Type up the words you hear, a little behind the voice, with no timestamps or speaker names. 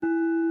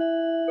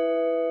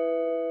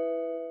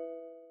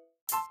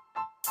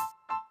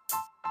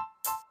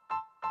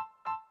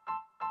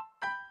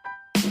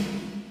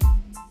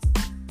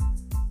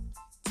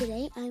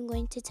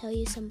going to tell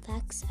you some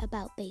facts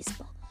about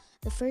baseball.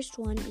 The first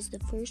one is the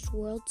first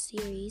World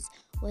Series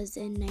was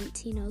in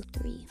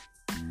 1903.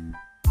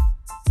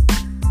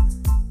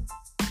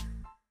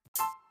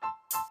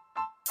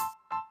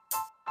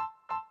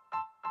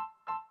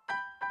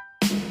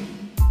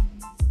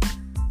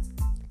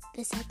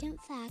 The second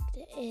fact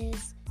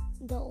is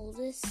the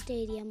oldest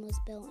stadium was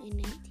built in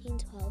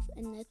 1912,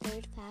 and the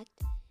third fact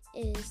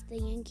is the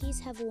Yankees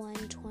have won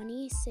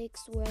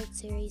 26 World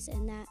Series,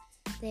 and that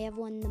they have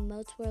won the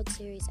most World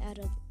Series out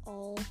of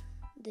all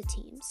the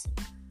teams.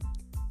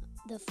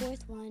 The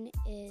fourth one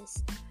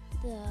is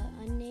the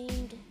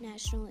unnamed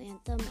national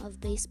anthem of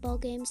baseball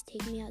games,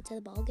 Take Me Out to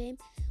the Ball Game,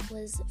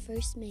 was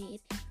first made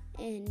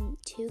in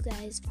Two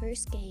Guys'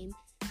 first game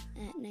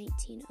at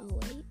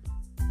 1908.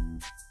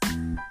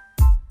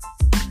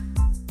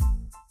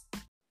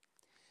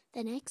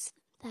 The next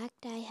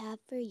fact I have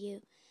for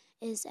you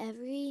is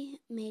every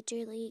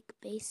Major League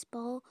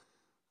Baseball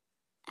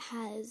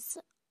has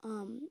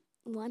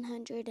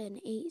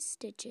 108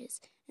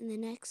 stitches. And the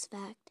next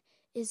fact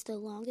is the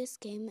longest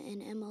game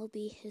in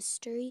MLB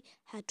history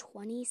had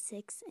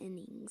 26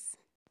 innings.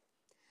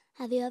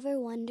 Have you ever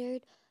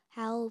wondered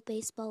how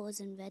baseball was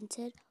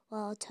invented?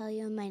 Well, I'll tell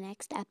you in my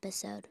next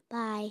episode.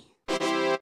 Bye.